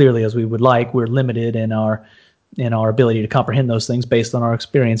as clearly as we would like. We're limited in our ability to comprehend those things based on our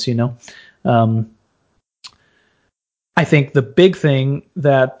experience. I think the big thing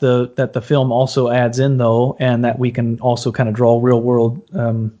that the film also adds in, though, and that we can also kind of draw real world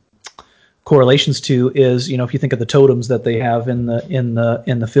correlations to, is, if you think of the totems that they have in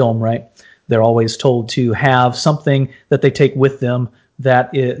the film, right? They're always told to have something that they take with them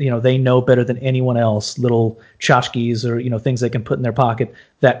that they know better than anyone else, little tchotchkes or things they can put in their pocket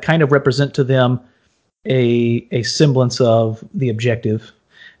that kind of represent to them a semblance of the objective.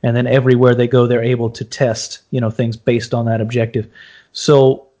 And then everywhere they go, they're able to test things based on that objective.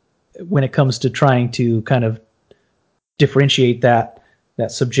 So when it comes to trying to kind of differentiate that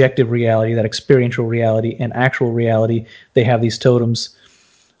subjective reality, that experiential reality, and actual reality, they have these totems.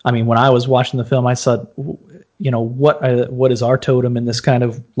 I mean, when I was watching the film, I said, what is our totem in this kind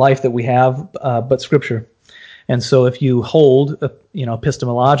of life that we have, but Scripture? And so if you hold,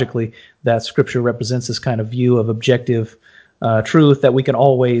 epistemologically, that Scripture represents this kind of view of objective truth that we can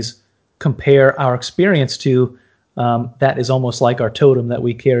always compare our experience to, that is almost like our totem that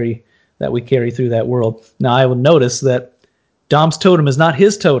we carry through that world. Now, I will notice that Dom's totem is not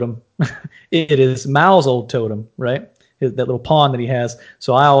his totem. It is Mal's old totem, right? That little pawn that he has.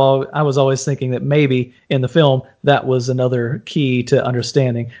 So I was always thinking that maybe in the film that was another key to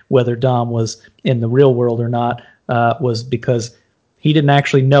understanding whether Dom was in the real world or not, was because he didn't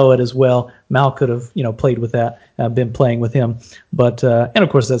actually know it as well. Mal could have, played with that, been playing with him. But and of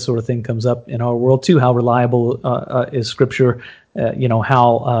course that sort of thing comes up in our world too. How reliable is Scripture?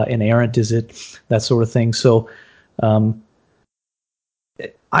 How inerrant is it? That sort of thing. So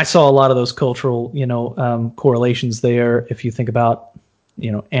I saw a lot of those cultural, correlations there. If you think about,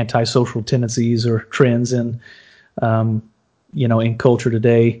 antisocial tendencies or trends in, in culture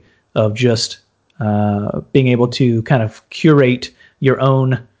today, of just being able to kind of curate your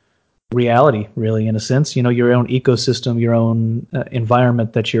own reality, really, in a sense, your own ecosystem, your own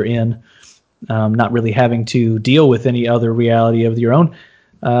environment that you're in, not really having to deal with any other reality of your own.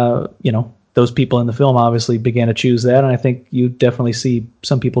 Those people in the film obviously began to choose that, and I think you definitely see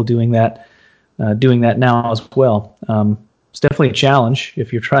some people doing that now as well. It's definitely a challenge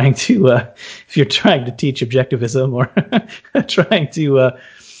if you're trying to teach objectivism or trying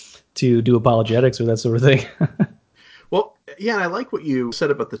to do apologetics or that sort of thing. Well, yeah, I like what you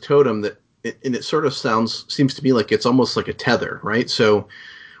said about the totem, and it sort of seems to me like it's almost like a tether, right? So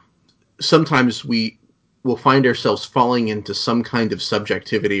sometimes we'll find ourselves falling into some kind of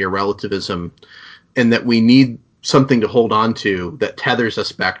subjectivity or relativism, and that we need something to hold on to that tethers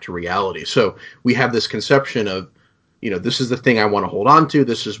us back to reality. So we have this conception of, this is the thing I want to hold on to,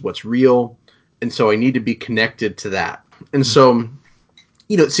 this is what's real, and so I need to be connected to that. And so,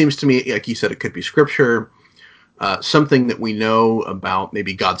 it seems to me, like you said, it could be Scripture, something that we know about,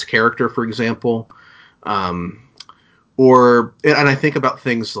 maybe God's character, for example, and I think about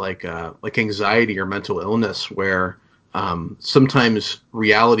things like anxiety or mental illness, where sometimes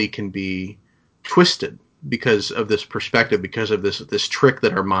reality can be twisted because of this perspective, because of this trick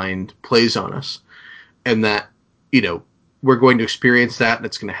that our mind plays on us, and that we're going to experience that and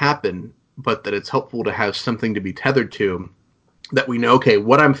it's going to happen, but that it's helpful to have something to be tethered to, that we know, okay,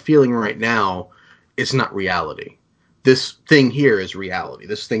 what I'm feeling right now is not reality. This thing here is reality.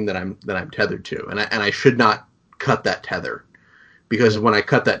 This thing that I'm tethered to, and I should not cut that tether, because when I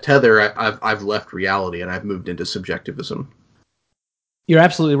cut that tether, I've left reality and I've moved into subjectivism. You're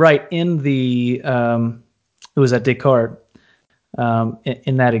absolutely right. In the it was at Descartes.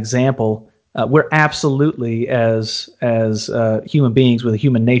 In that example, we're absolutely as human beings with a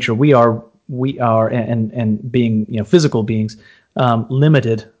human nature, we are and being physical beings,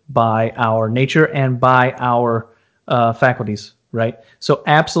 limited by our nature and by our faculties, right? So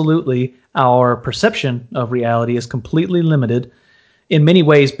absolutely, our perception of reality is completely limited in many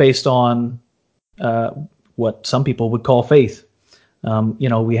ways based on what some people would call faith.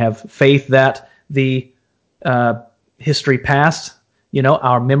 We have faith that the history past,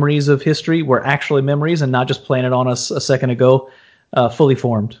 our memories of history were actually memories and not just planted on us a second ago, fully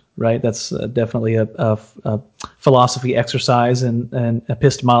formed, right? That's definitely a philosophy exercise and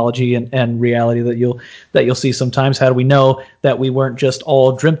epistemology and reality that you'll see sometimes. How do we know that we weren't just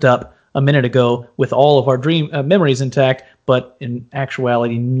all dreamt up a minute ago with all of our dream memories intact, but in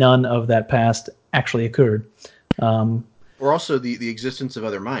actuality, none of that past actually occurred? Or also the existence of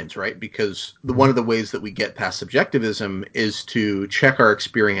other minds, right? Because one of the ways that we get past subjectivism is to check our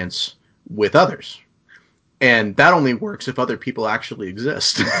experience with others. And that only works if other people actually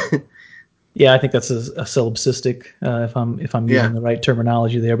exist. Yeah, I think that's a solipsistic, if I'm using the right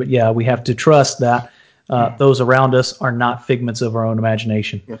terminology there. But yeah, we have to trust that those around us are not figments of our own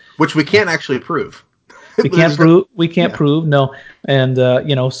imagination. Yeah. Which we can't actually prove. We can't prove, no. And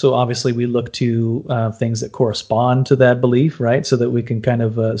so obviously we look to things that correspond to that belief, right? So that we can kind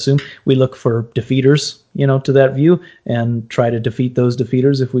of assume. We look for defeaters, to that view, and try to defeat those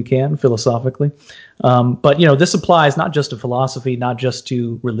defeaters if we can, philosophically. But this applies not just to philosophy, not just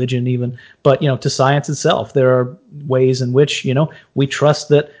to religion even, but to science itself. There are ways in which we trust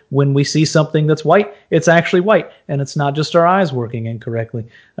that when we see something that's white, it's actually white, and it's not just our eyes working incorrectly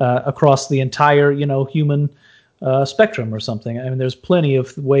across the entire human spectrum or something. I mean, there's plenty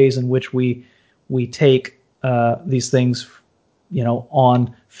of ways in which we take these things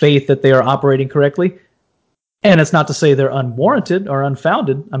on faith that they are operating correctly. And it's not to say they're unwarranted or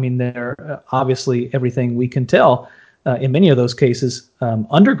unfounded. I mean, they're obviously, everything we can tell in many of those cases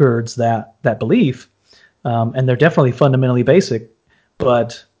undergirds that belief, and they're definitely fundamentally basic.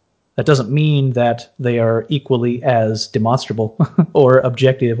 But that doesn't mean that they are equally as demonstrable or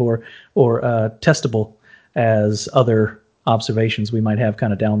objective or testable as other observations we might have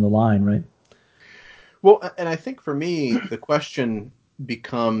kind of down the line, right? Well, and I think for me, the question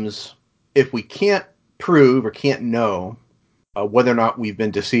becomes, if we can't prove or can't know whether or not we've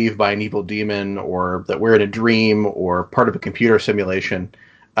been deceived by an evil demon, or that we're in a dream or part of a computer simulation,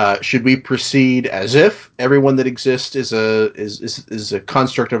 should we proceed as if everyone that exists is a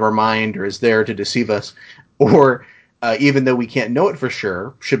construct of our mind or is there to deceive us? Or even though we can't know it for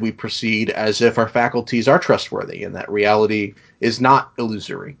sure, should we proceed as if our faculties are trustworthy and that reality is not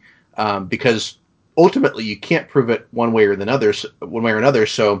illusory? Because ultimately you can't prove it one way or another.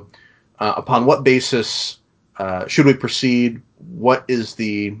 So upon what basis should we proceed? What is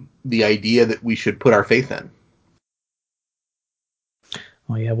the idea that we should put our faith in?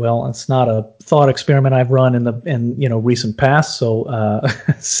 Oh yeah, well, it's not a thought experiment I've run in recent past, so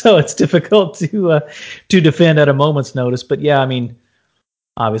so it's difficult to defend at a moment's notice. But yeah, I mean,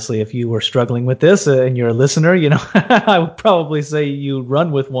 obviously, if you were struggling with this and you're a listener, I would probably say you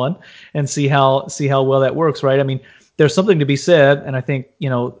run with one and see how well that works, right? I mean, there's something to be said, and I think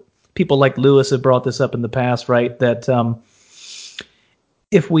people like Lewis have brought this up in the past, right? That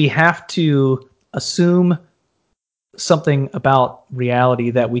if we have to assume something about reality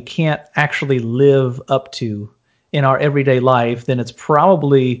that we can't actually live up to in our everyday life, then it's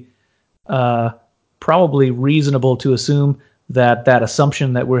probably reasonable to assume that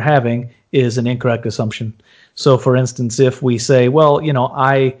assumption that we're having is an incorrect assumption. So, for instance, if we say, well,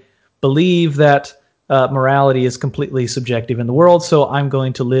 I believe that morality is completely subjective in the world, so I'm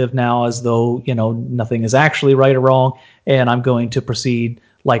going to live now as though nothing is actually right or wrong, and I'm going to proceed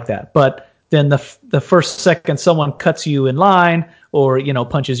like that. But then the first second someone cuts you in line or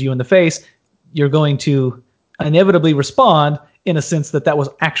punches you in the face, you're going to inevitably respond in a sense that was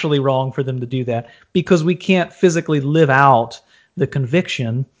actually wrong for them to do that, because we can't physically live out the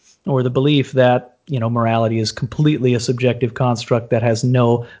conviction or the belief that morality is completely a subjective construct that has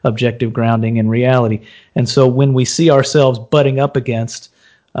no objective grounding in reality. And so when we see ourselves butting up against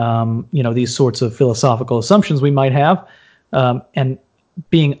these sorts of philosophical assumptions we might have, and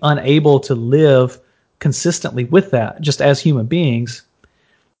being unable to live consistently with that just as human beings,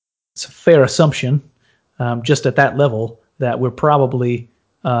 it's a fair assumption just at that level that we probably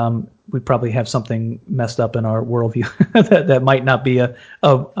have something messed up in our worldview that might not be a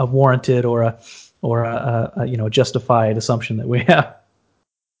warranted or a justified assumption that we have.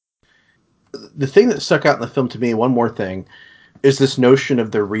 The thing that stuck out in the film to me, one more thing, is this notion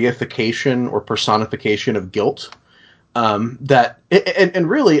of the reification or personification of guilt. And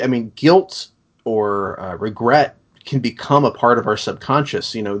really, I mean, guilt or regret can become a part of our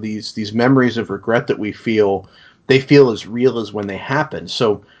subconscious. You know, these memories of regret that we feel, they feel as real as when they happen.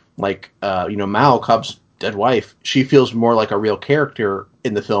 So, like, Mal, Cobb's dead wife, she feels more like a real character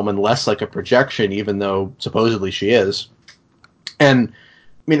in the film and less like a projection, even though supposedly she is. And I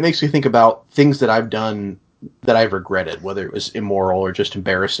mean, it makes me think about things that I've done that I've regretted, whether it was immoral or just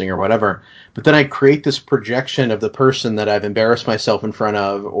embarrassing or whatever. But then I create this projection of the person that I've embarrassed myself in front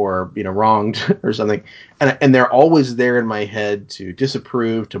of, or wronged or something, and they're always there in my head to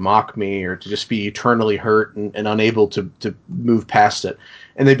disapprove, to mock me, or to just be eternally hurt and unable to move past it.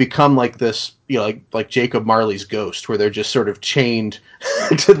 And they become like this, like Jacob Marley's ghost, where they're just sort of chained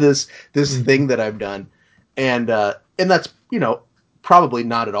to this thing that I've done, and that's probably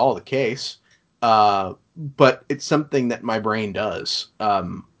not at all the case. But it's something that my brain does.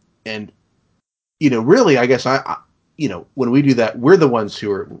 And, really, I guess when we do that, we're the ones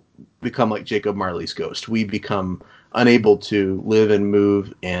who become like Jacob Marley's ghost. We become unable to live and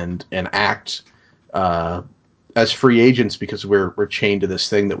move and act, as free agents because we're chained to this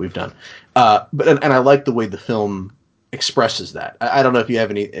thing that we've done. But I like the way the film expresses that. I don't know if you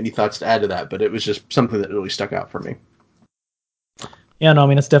have any thoughts to add to that, but it was just something that really stuck out for me. Yeah, no, I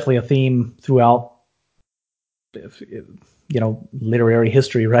mean, it's definitely a theme throughout, literary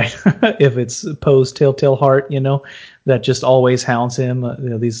history, right? If it's Poe's Telltale Heart, that just always hounds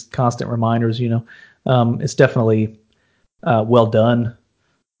him, these constant reminders, it's definitely well done,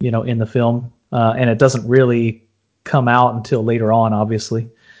 in the film. And it doesn't really come out until later on, obviously,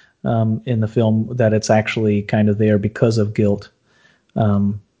 in the film, that it's actually kind of there because of guilt.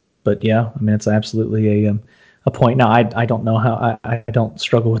 But yeah, I mean, it's absolutely a point. Now, I don't know how I don't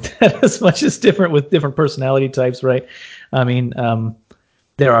struggle with that as much as with different personality types, right? I mean,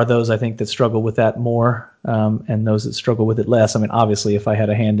 there are those I think that struggle with that more, and those that struggle with it less. I mean, obviously, if I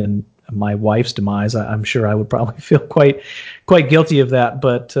had a hand in my wife's demise, I'm sure I would probably feel quite guilty of that.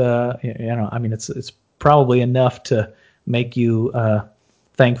 But I mean, it's probably enough to make you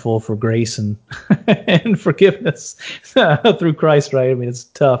thankful for grace and and forgiveness through Christ, right? I mean, it's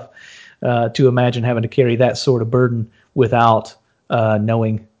tough to imagine having to carry that sort of burden without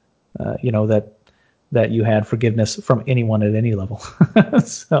knowing, that you had forgiveness from anyone at any level.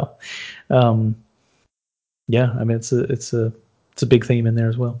 So, yeah, I mean, it's a big theme in there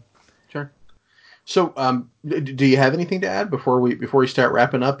as well. Sure. So, do you have anything to add before we start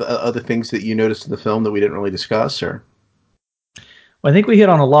wrapping up? Other things that you noticed in the film that we didn't really discuss, or? Well, I think we hit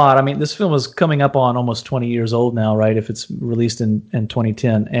on a lot. I mean, this film is coming up on almost 20 years old now, right? If it's released in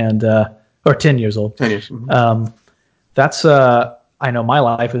 2010 and or 10 years old. 10 years. Mm-hmm. That's I know my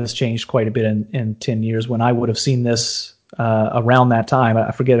life has changed quite a bit in 10 years. When I would have seen this around that time,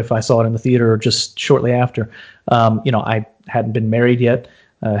 I forget if I saw it in the theater or just shortly after. I hadn't been married yet,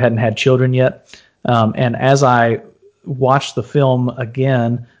 hadn't had children yet, and as I watched the film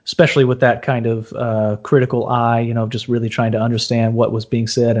again, especially with that kind of critical eye, just really trying to understand what was being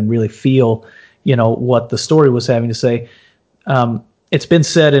said and really feel, what the story was having to say. It's been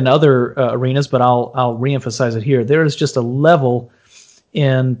said in other arenas, but I'll reemphasize it here. There is just a level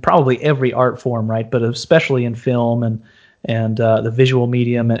in probably every art form, right? But especially in film and the visual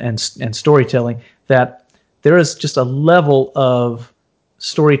medium and storytelling, that there is just a level of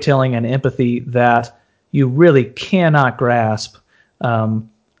storytelling and empathy that you really cannot grasp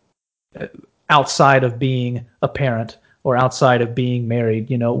outside of being a parent or outside of being married.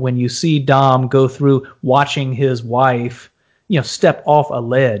 When you see Dom go through watching his wife, step off a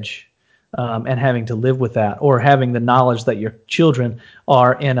ledge and having to live with that, or having the knowledge that your children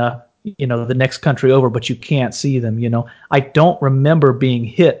are in the next country over, but you can't see them. I don't remember being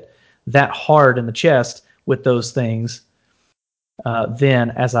hit that hard in the chest with those things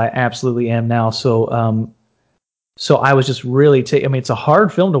then as I absolutely am now. So I was just really I mean, it's a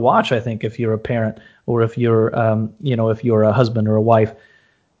hard film to watch, I think, if you're a parent or if you're if you're a husband or a wife.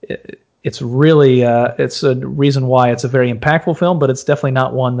 It's really it's a reason why it's a very impactful film, but it's definitely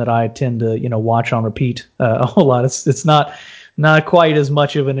not one that I tend to watch on repeat a whole lot. It's not quite as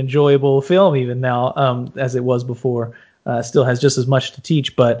much of an enjoyable film even now as it was before. Still has just as much to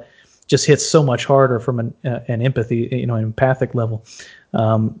teach, but just hits so much harder from an empathy, an empathic level.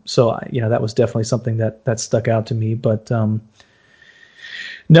 So that was definitely something that stuck out to me. But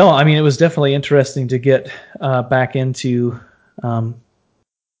no, I mean, it was definitely interesting to get back into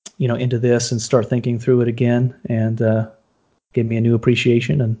into this and start thinking through it again, and gave me a new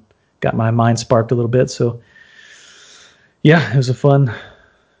appreciation and got my mind sparked a little bit. So yeah, it was a fun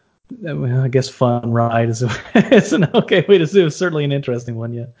Well, I guess fun ride is it's an okay way to say it. Was certainly an interesting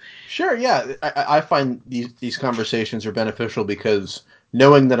one, yeah. Sure, yeah. I find these conversations are beneficial because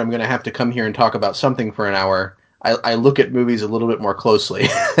knowing that I'm going to have to come here and talk about something for an hour, I look at movies a little bit more closely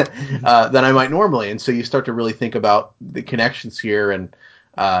than I might normally, and so you start to really think about the connections here. And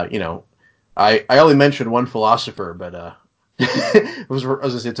I only mentioned one philosopher, but as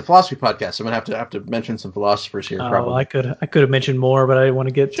I say, it's a philosophy podcast, so I'm gonna have to mention some philosophers here. Probably. I could have mentioned more, but I didn't want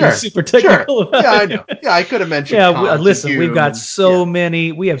to get too Sure, super technical about yeah, it. I know. Yeah, I could have mentioned. Yeah, Kant listen, and we've Hume got and, so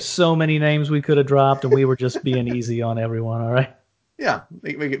many. We have so many names we could have dropped, and we were just being easy on everyone. All right. Yeah,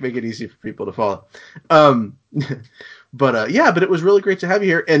 make it easy for people to follow. Um, but it was really great to have you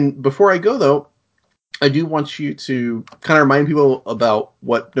here. And before I go, though, I do want you to kind of remind people about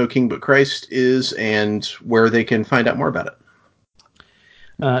what No King But Christ is and where they can find out more about it.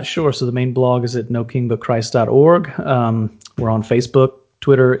 Sure. So the main blog is at nokingbutchrist.org. We're on Facebook,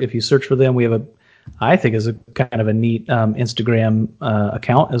 Twitter. If you search for them, we have I think is a kind of a neat Instagram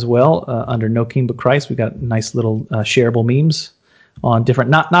account as well under No King But Christ. We've got nice little shareable memes on different,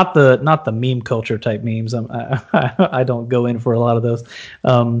 not the meme culture type memes. I don't go in for a lot of those,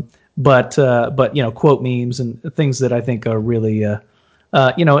 but quote memes and things that I think are really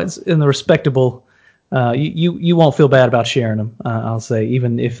it's in the respectable. You won't feel bad about sharing them. I'll say,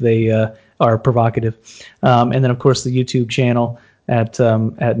 even if they are provocative. And then of course the YouTube channel at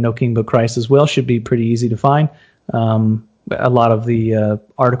No King But Christ as well should be pretty easy to find. A lot of the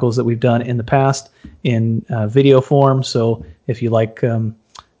articles that we've done in the past in video form. So if you like,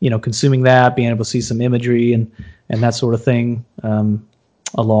 consuming that, being able to see some imagery and that sort of thing,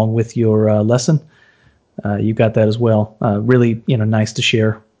 along with your lesson, you got that as well. Really, nice to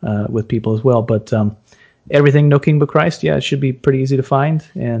share with people as well. But everything No King But Christ, yeah, it should be pretty easy to find.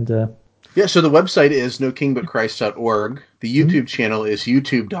 And yeah, so the website is nokingbutchrist.org. The YouTube channel is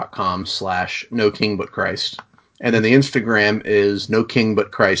youtube.com/nokingbutchrist. And then the Instagram is No King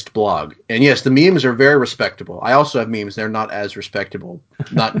But Christ blog. And yes, the memes are very respectable. I also have memes. They're not as respectable,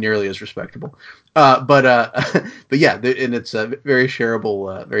 not nearly as respectable. But yeah, and it's very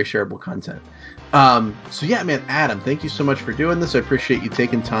shareable content. So yeah, man, Adam, thank you so much for doing this. I appreciate you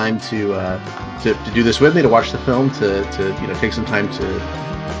taking time to do this with me, to watch the film, to take some time to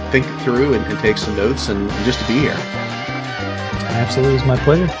think it through and take some notes and just to be here. Absolutely, it's my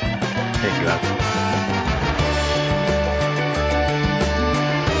pleasure. Thank you, Adam.